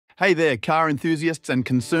Hey there, car enthusiasts and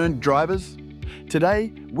concerned drivers.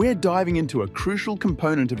 Today, we're diving into a crucial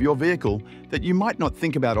component of your vehicle that you might not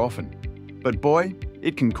think about often. But boy,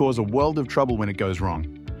 it can cause a world of trouble when it goes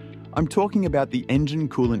wrong. I'm talking about the Engine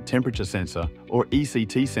Coolant Temperature Sensor, or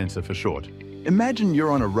ECT Sensor for short. Imagine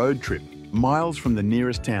you're on a road trip, miles from the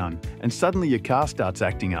nearest town, and suddenly your car starts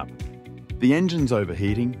acting up. The engine's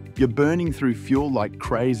overheating, you're burning through fuel like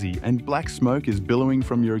crazy, and black smoke is billowing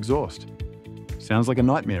from your exhaust. Sounds like a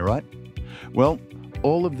nightmare, right? Well,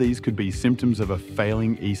 all of these could be symptoms of a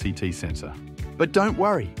failing ECT sensor. But don't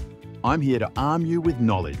worry, I'm here to arm you with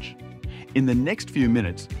knowledge. In the next few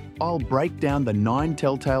minutes, I'll break down the 9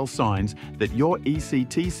 telltale signs that your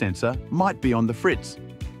ECT sensor might be on the fritz.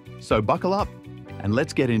 So buckle up and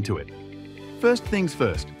let's get into it. First things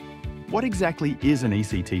first, what exactly is an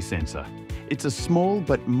ECT sensor? It's a small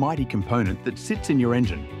but mighty component that sits in your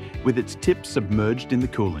engine, with its tip submerged in the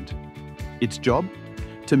coolant. Its job?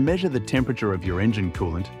 To measure the temperature of your engine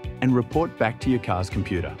coolant and report back to your car's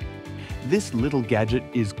computer. This little gadget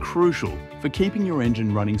is crucial for keeping your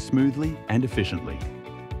engine running smoothly and efficiently.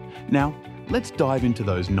 Now, let's dive into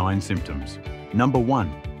those 9 symptoms. Number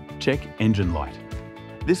 1, check engine light.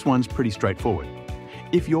 This one's pretty straightforward.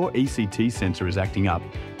 If your ECT sensor is acting up,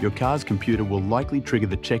 your car's computer will likely trigger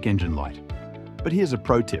the check engine light. But here's a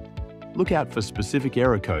pro tip. Look out for specific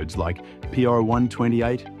error codes like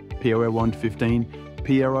P0128, P0115,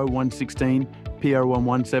 P0116,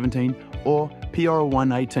 P0117, or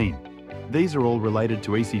P0118. These are all related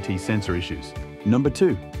to ECT sensor issues. Number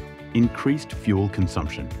 2, increased fuel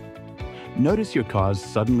consumption. Notice your car's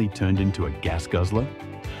suddenly turned into a gas guzzler?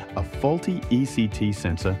 A faulty ECT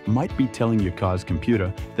sensor might be telling your car's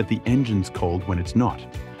computer that the engine's cold when it's not,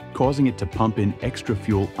 causing it to pump in extra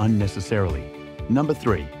fuel unnecessarily. Number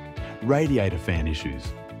 3, radiator fan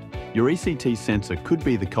issues. Your ECT sensor could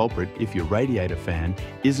be the culprit if your radiator fan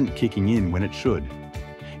isn't kicking in when it should.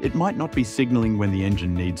 It might not be signaling when the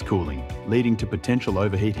engine needs cooling, leading to potential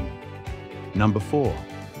overheating. Number 4,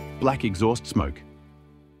 black exhaust smoke.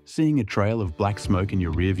 Seeing a trail of black smoke in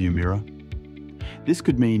your rearview mirror? This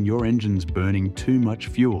could mean your engine's burning too much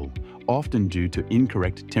fuel, often due to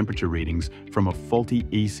incorrect temperature readings from a faulty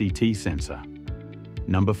ECT sensor.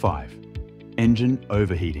 Number 5, engine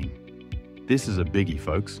overheating. This is a biggie,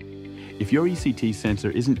 folks. If your ECT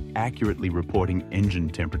sensor isn't accurately reporting engine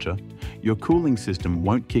temperature, your cooling system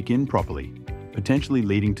won't kick in properly, potentially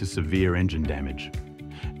leading to severe engine damage.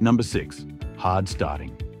 Number 6, hard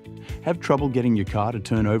starting. Have trouble getting your car to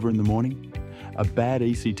turn over in the morning? A bad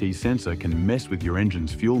ECT sensor can mess with your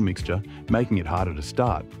engine's fuel mixture, making it harder to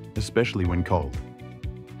start, especially when cold.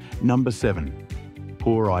 Number 7,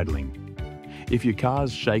 poor idling. If your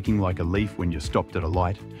car's shaking like a leaf when you're stopped at a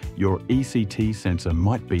light, your ECT sensor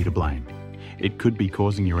might be to blame. It could be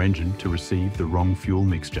causing your engine to receive the wrong fuel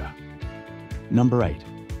mixture. Number 8,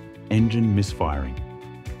 engine misfiring.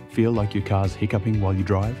 Feel like your car's hiccuping while you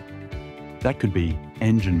drive? That could be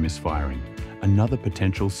engine misfiring, another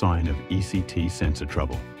potential sign of ECT sensor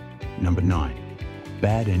trouble. Number 9,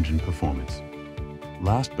 bad engine performance.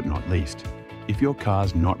 Last but not least, if your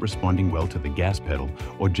car's not responding well to the gas pedal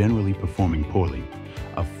or generally performing poorly,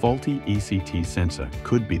 a faulty ECT sensor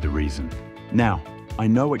could be the reason. Now, I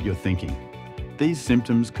know what you're thinking. These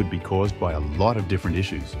symptoms could be caused by a lot of different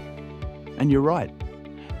issues. And you're right.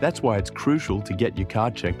 That's why it's crucial to get your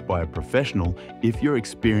car checked by a professional if you're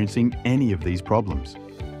experiencing any of these problems.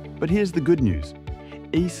 But here's the good news.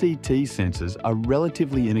 ECT sensors are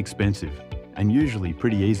relatively inexpensive and usually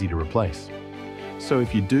pretty easy to replace. So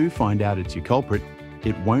if you do find out it's your culprit,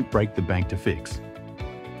 it won't break the bank to fix.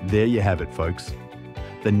 There you have it, folks.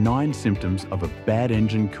 The 9 symptoms of a bad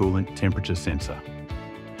engine coolant temperature sensor.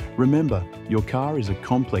 Remember, your car is a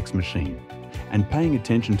complex machine, and paying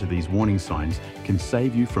attention to these warning signs can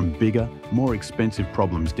save you from bigger, more expensive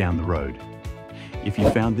problems down the road. If you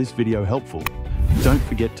found this video helpful, don't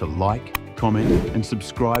forget to like, comment, and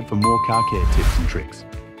subscribe for more car care tips and tricks.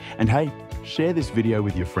 And hey, share this video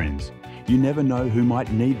with your friends. You never know who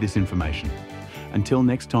might need this information. Until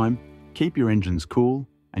next time, keep your engines cool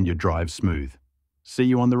and your drive smooth. See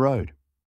you on the road.